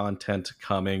great content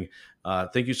coming.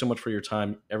 Thank you so much for your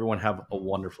time. Everyone have a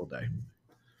wonderful day.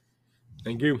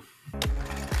 Thank you.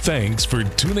 Thanks for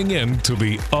tuning in to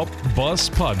the Up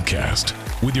Bus Podcast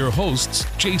with your hosts,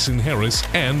 Jason Harris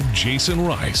and Jason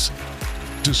Rice.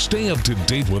 To stay up to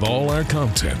date with all our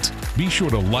content, be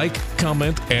sure to like,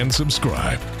 comment, and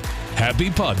subscribe. Happy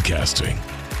podcasting.